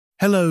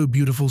Hello,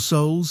 beautiful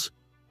souls.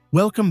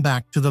 Welcome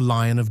back to the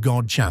Lion of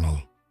God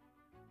channel.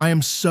 I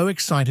am so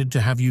excited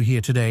to have you here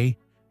today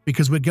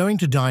because we're going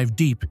to dive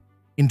deep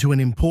into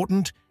an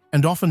important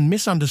and often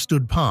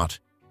misunderstood part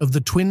of the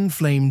twin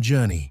flame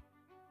journey,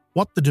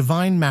 what the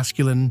divine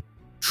masculine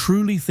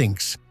truly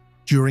thinks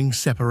during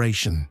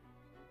separation.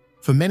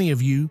 For many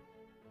of you,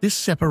 this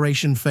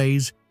separation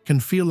phase can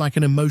feel like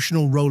an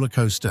emotional roller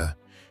coaster,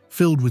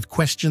 filled with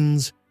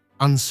questions,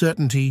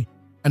 uncertainty,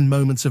 and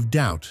moments of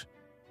doubt.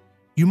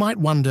 You might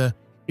wonder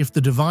if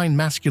the divine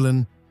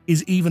masculine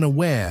is even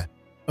aware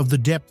of the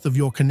depth of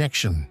your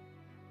connection,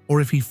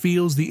 or if he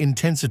feels the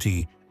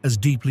intensity as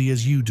deeply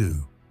as you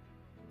do.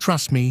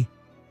 Trust me,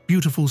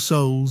 beautiful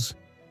souls,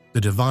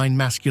 the divine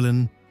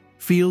masculine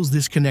feels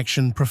this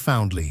connection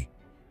profoundly,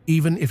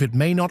 even if it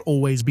may not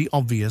always be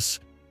obvious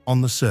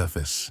on the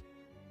surface.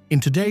 In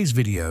today's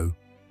video,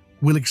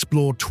 we'll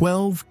explore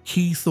 12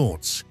 key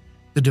thoughts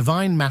the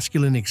divine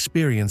masculine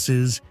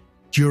experiences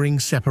during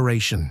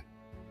separation.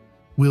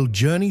 We'll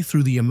journey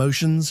through the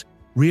emotions,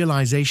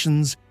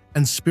 realizations,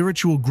 and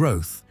spiritual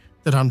growth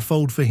that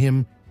unfold for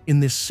him in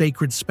this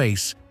sacred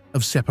space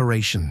of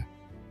separation.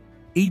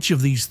 Each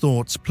of these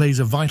thoughts plays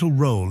a vital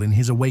role in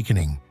his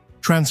awakening,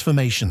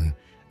 transformation,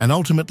 and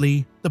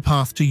ultimately the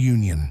path to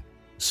union.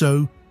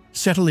 So,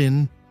 settle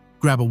in,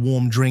 grab a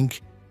warm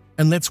drink,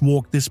 and let's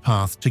walk this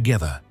path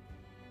together.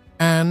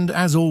 And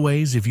as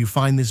always, if you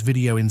find this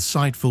video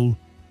insightful,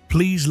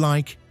 please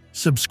like,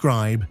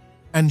 subscribe,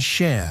 and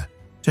share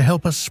to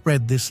help us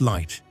spread this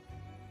light.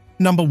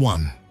 Number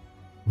 1.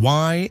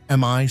 Why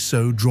am I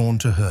so drawn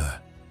to her?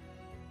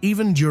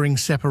 Even during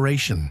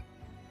separation,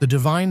 the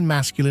divine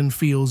masculine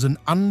feels an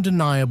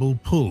undeniable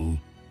pull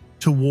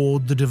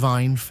toward the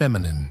divine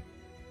feminine.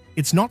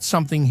 It's not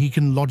something he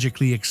can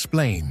logically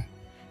explain,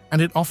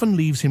 and it often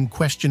leaves him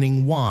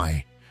questioning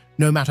why,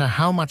 no matter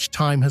how much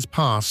time has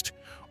passed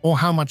or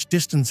how much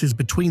distance is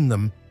between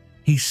them,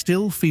 he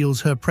still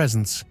feels her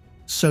presence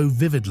so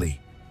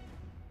vividly.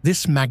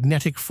 This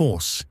magnetic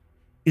force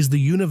is the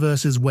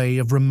universe's way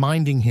of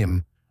reminding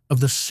him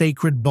of the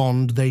sacred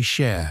bond they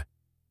share.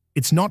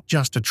 It's not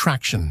just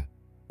attraction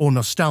or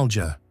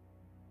nostalgia.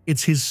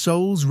 It's his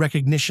soul's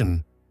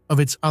recognition of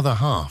its other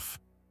half.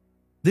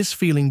 This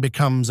feeling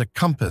becomes a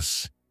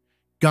compass,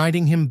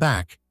 guiding him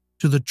back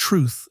to the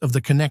truth of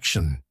the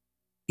connection,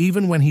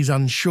 even when he's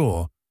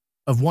unsure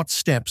of what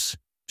steps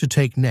to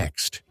take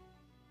next.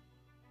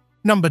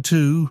 Number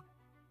 2.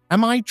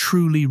 Am I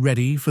truly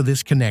ready for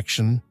this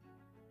connection?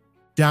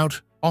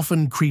 Doubt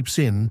often creeps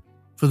in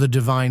for the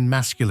divine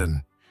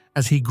masculine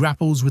as he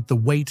grapples with the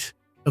weight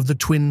of the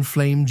twin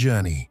flame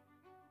journey.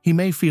 He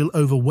may feel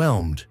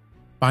overwhelmed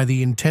by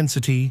the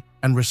intensity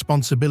and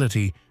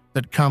responsibility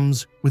that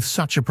comes with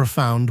such a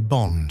profound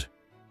bond.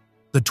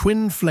 The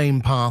twin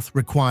flame path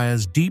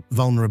requires deep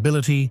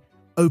vulnerability,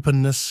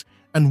 openness,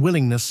 and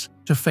willingness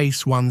to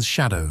face one's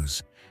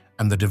shadows,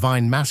 and the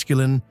divine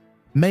masculine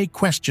may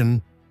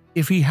question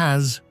if he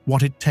has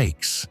what it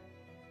takes.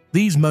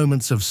 These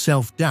moments of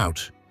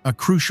self-doubt are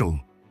crucial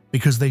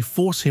because they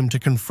force him to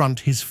confront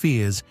his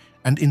fears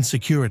and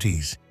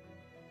insecurities.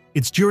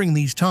 It's during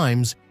these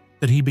times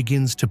that he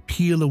begins to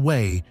peel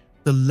away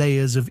the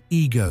layers of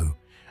ego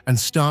and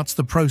starts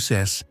the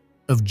process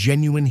of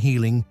genuine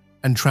healing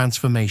and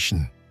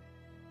transformation.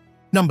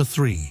 Number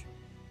 3.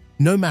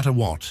 No matter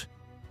what,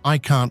 I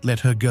can't let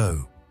her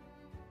go.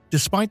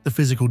 Despite the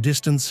physical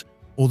distance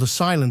or the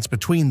silence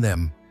between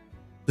them,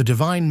 the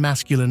divine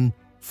masculine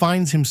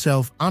finds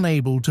himself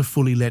unable to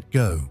fully let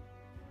go.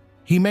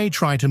 He may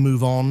try to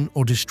move on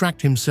or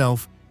distract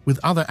himself with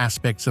other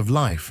aspects of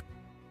life,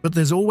 but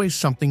there's always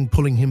something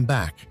pulling him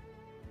back.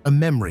 A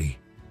memory,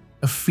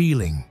 a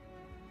feeling,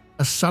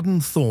 a sudden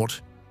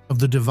thought of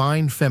the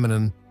divine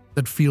feminine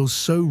that feels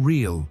so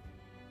real.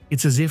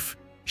 It's as if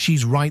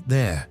she's right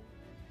there.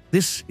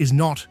 This is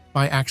not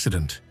by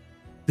accident.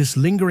 This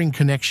lingering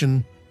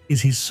connection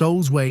is his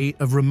soul's way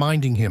of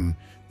reminding him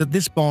that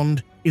this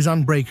bond is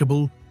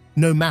unbreakable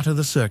no matter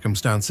the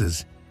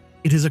circumstances.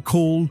 It is a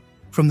call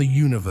from the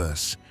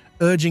universe,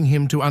 urging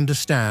him to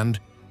understand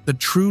that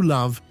true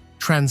love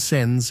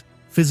transcends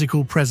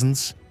physical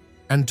presence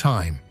and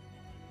time.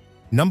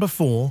 Number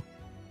 4.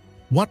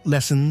 What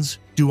lessons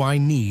do I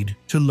need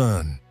to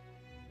learn?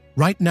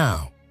 Right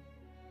now,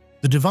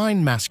 the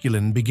divine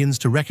masculine begins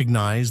to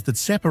recognize that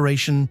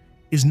separation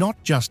is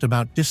not just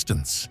about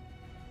distance.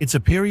 It's a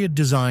period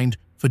designed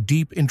for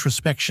deep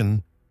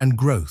introspection and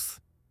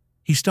growth.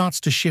 He starts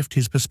to shift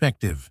his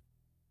perspective,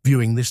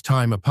 viewing this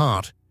time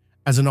apart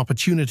as an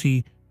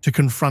opportunity to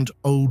confront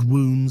old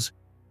wounds,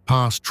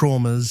 past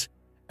traumas,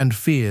 and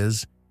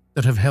fears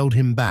that have held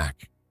him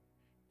back.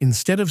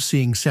 Instead of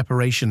seeing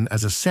separation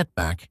as a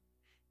setback,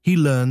 he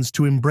learns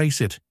to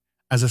embrace it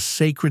as a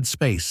sacred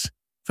space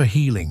for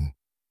healing.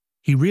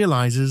 He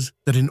realizes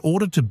that in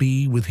order to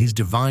be with his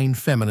divine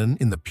feminine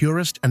in the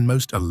purest and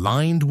most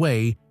aligned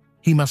way,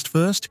 he must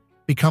first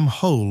become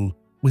whole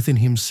within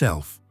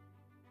himself.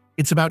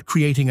 It's about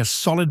creating a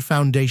solid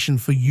foundation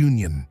for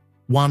union,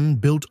 one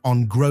built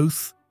on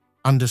growth,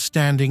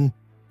 understanding,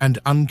 and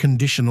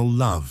unconditional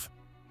love.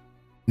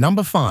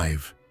 Number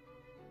 5.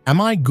 Am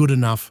I good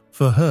enough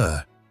for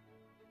her?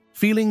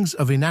 Feelings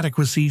of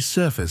inadequacy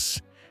surface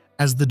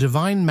as the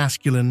divine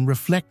masculine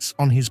reflects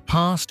on his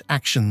past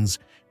actions,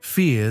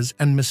 fears,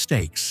 and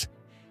mistakes.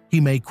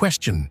 He may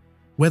question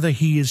whether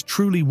he is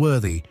truly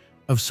worthy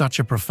of such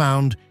a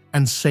profound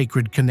and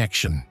sacred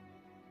connection.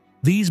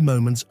 These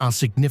moments are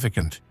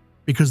significant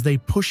because they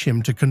push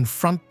him to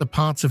confront the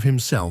parts of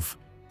himself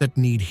that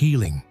need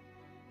healing.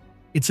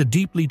 It's a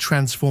deeply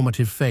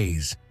transformative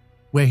phase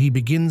where he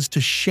begins to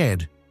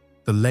shed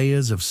the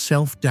layers of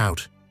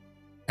self-doubt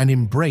and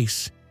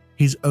embrace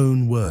his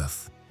own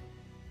worth.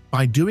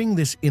 By doing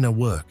this inner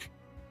work,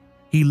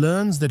 he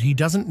learns that he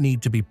doesn't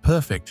need to be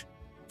perfect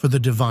for the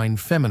divine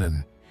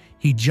feminine.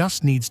 He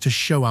just needs to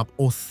show up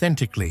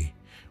authentically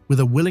with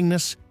a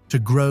willingness to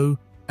grow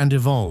and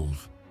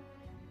evolve.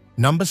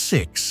 Number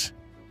 6.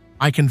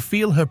 I can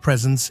feel her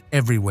presence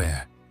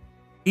everywhere.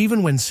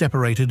 Even when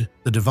separated,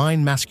 the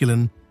divine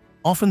masculine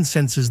often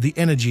senses the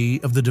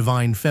energy of the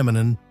divine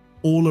feminine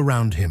all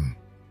around him.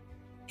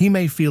 He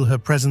may feel her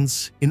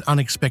presence in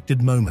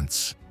unexpected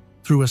moments,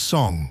 through a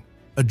song,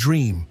 a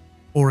dream,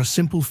 or a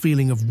simple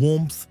feeling of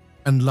warmth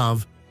and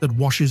love that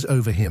washes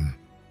over him.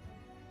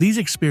 These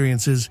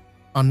experiences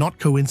are not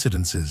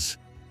coincidences.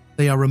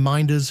 They are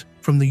reminders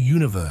from the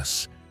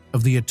universe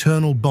of the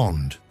eternal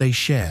bond they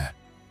share.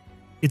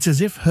 It's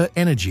as if her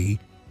energy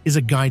is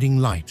a guiding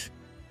light,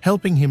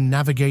 helping him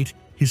navigate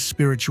his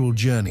spiritual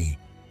journey,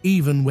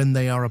 even when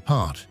they are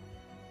apart.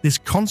 This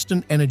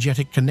constant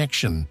energetic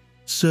connection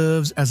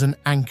serves as an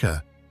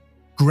anchor,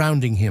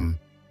 grounding him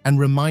and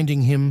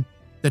reminding him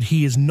that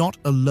he is not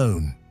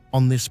alone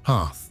on this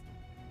path.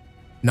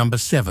 Number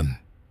 7.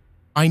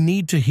 I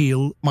need to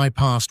heal my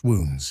past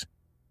wounds.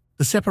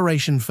 The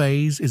separation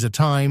phase is a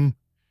time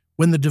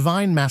when the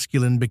divine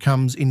masculine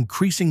becomes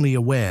increasingly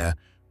aware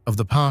of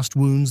the past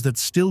wounds that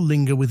still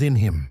linger within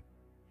him.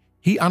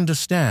 He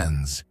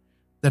understands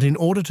that in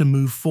order to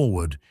move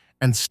forward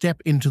and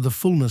step into the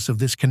fullness of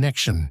this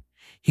connection,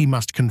 he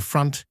must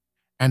confront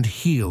and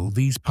heal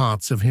these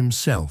parts of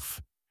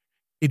himself.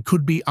 It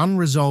could be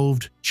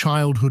unresolved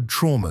childhood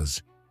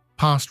traumas,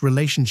 past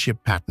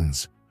relationship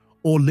patterns,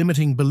 or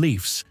limiting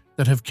beliefs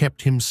that have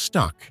kept him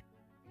stuck.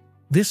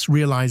 This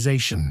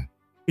realization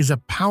is a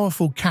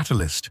powerful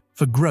catalyst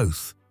for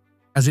growth,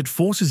 as it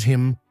forces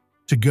him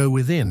to go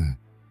within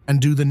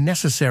and do the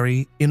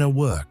necessary inner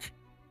work.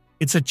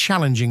 It's a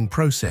challenging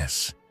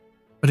process,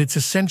 but it's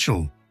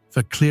essential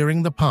for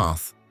clearing the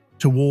path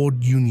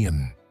toward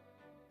union.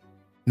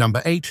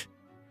 Number 8.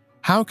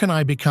 How can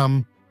I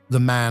become the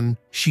man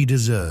she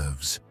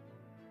deserves?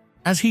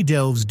 As he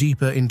delves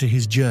deeper into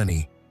his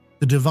journey,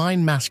 the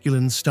divine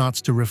masculine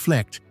starts to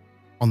reflect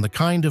on the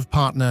kind of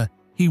partner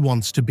he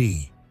wants to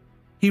be.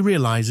 He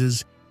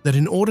realizes that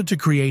in order to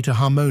create a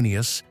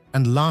harmonious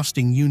and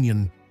lasting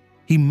union,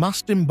 he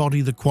must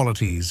embody the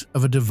qualities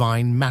of a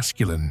divine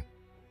masculine,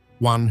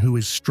 one who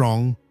is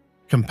strong,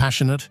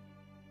 compassionate,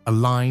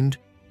 aligned,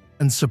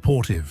 and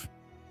supportive.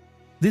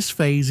 This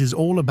phase is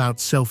all about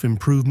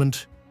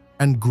self-improvement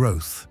and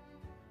growth.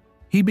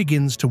 He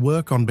begins to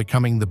work on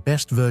becoming the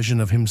best version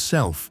of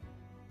himself,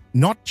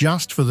 not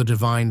just for the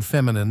divine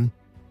feminine,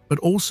 but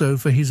also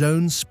for his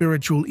own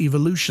spiritual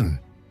evolution.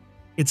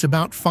 It's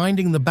about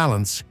finding the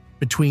balance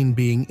between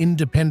being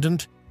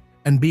independent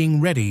and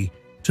being ready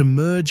to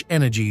merge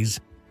energies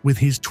with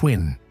his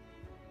twin.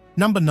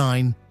 Number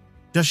 9.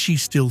 Does she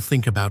still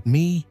think about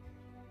me?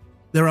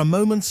 There are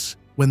moments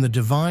when the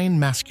divine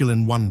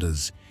masculine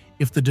wonders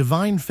if the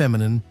divine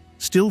feminine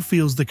still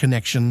feels the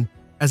connection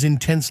as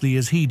intensely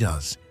as he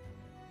does.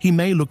 He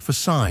may look for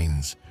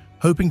signs,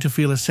 hoping to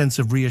feel a sense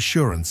of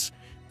reassurance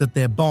that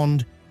their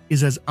bond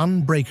is as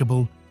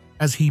unbreakable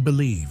as he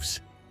believes.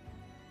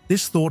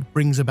 This thought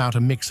brings about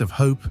a mix of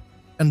hope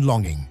and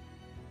longing.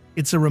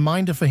 It's a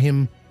reminder for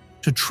him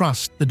to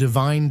trust the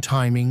divine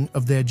timing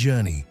of their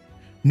journey,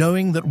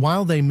 knowing that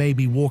while they may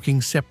be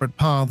walking separate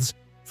paths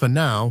for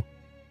now,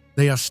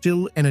 they are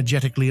still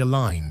energetically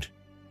aligned.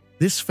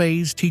 This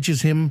phase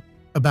teaches him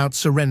about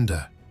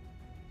surrender,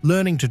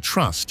 learning to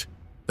trust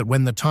that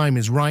when the time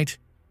is right,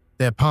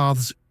 their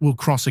paths will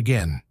cross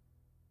again.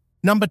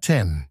 Number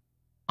 10.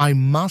 I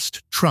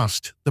must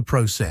trust the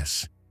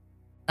process.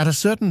 At a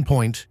certain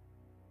point,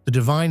 the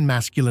divine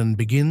masculine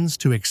begins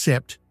to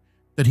accept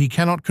that he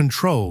cannot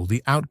control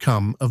the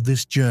outcome of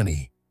this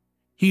journey.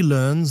 He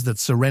learns that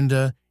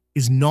surrender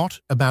is not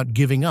about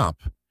giving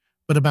up,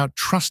 but about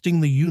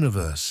trusting the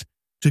universe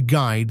to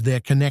guide their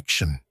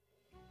connection.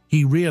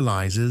 He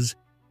realizes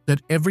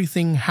that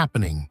everything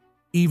happening,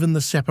 even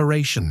the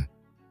separation,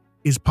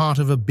 is part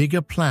of a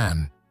bigger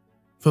plan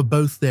for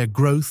both their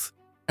growth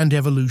and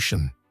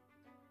evolution.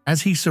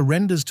 As he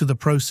surrenders to the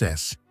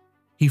process,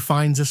 he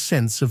finds a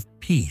sense of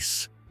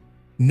peace,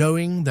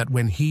 knowing that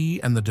when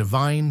he and the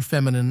divine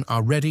feminine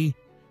are ready,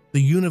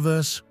 the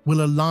universe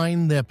will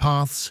align their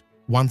paths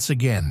once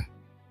again.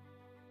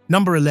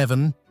 Number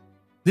 11.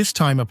 This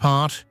time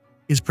apart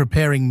is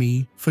preparing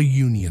me for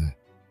union.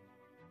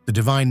 The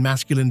divine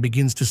masculine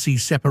begins to see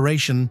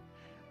separation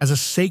as a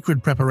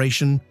sacred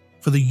preparation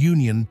for the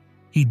union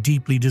he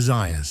deeply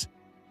desires.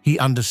 He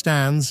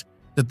understands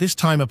that this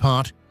time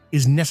apart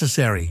is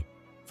necessary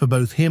for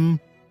both him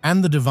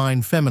and the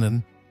divine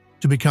feminine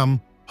to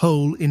become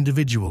whole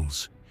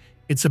individuals.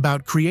 It's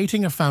about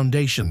creating a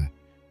foundation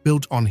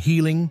built on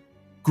healing,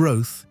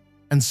 growth,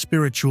 and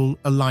spiritual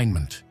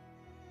alignment.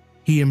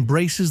 He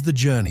embraces the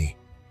journey,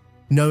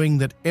 knowing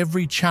that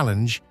every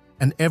challenge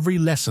and every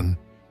lesson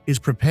is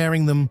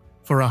preparing them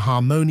for a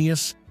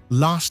harmonious,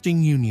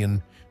 lasting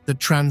union that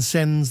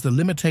transcends the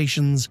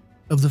limitations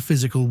of the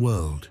physical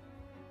world.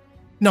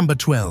 Number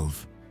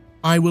 12.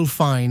 I will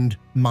find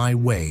my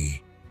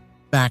way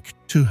back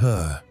to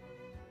her.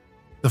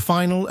 The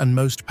final and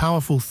most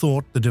powerful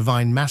thought the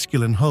divine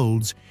masculine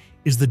holds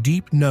is the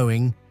deep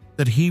knowing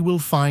that he will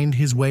find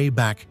his way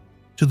back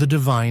to the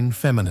divine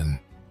feminine.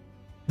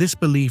 This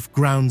belief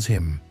grounds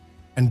him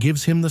and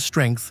gives him the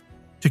strength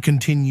to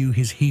continue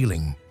his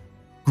healing,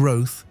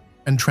 growth,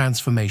 and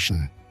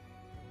transformation.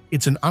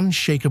 It's an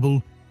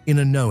unshakable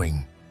inner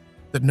knowing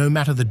that no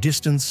matter the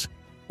distance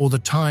or the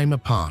time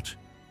apart,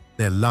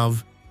 their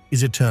love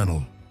is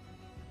eternal,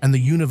 and the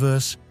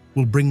universe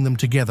will bring them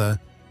together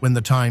when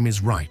the time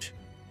is right.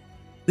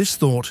 This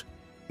thought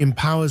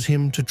empowers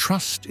him to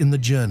trust in the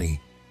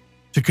journey,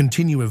 to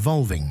continue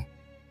evolving,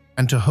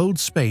 and to hold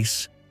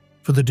space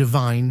for the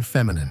divine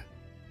feminine.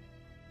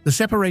 The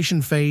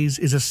separation phase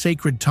is a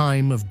sacred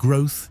time of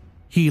growth,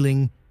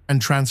 healing,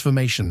 and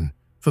transformation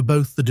for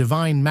both the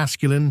divine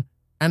masculine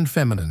and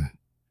feminine.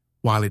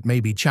 While it may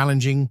be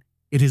challenging,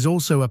 it is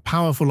also a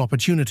powerful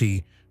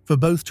opportunity for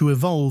both to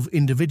evolve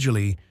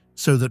individually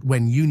so that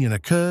when union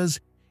occurs,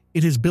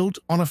 it is built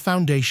on a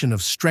foundation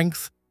of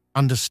strength,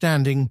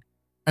 understanding,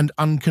 and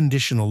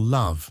unconditional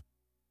love.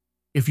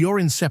 If you're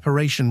in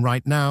separation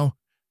right now,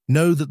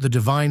 know that the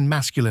divine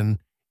masculine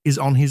is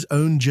on his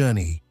own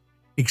journey,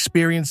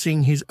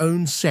 experiencing his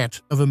own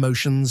set of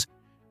emotions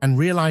and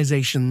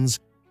realizations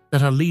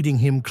that are leading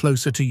him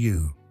closer to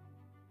you.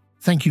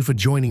 Thank you for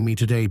joining me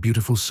today,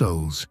 beautiful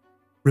souls.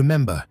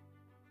 Remember,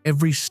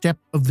 every step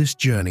of this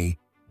journey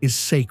is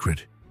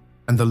sacred,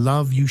 and the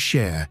love you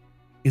share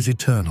is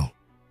eternal.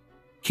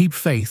 Keep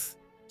faith,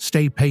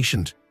 stay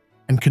patient,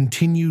 and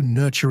continue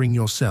nurturing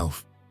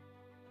yourself.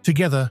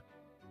 Together,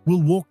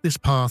 we'll walk this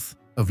path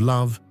of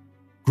love,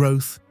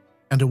 growth,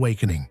 and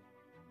awakening.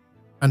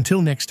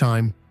 Until next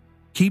time,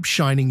 keep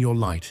shining your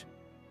light,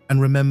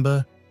 and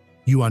remember,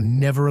 you are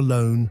never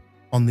alone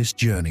on this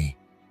journey.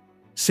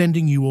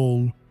 Sending you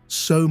all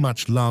so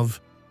much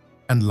love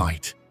and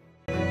light.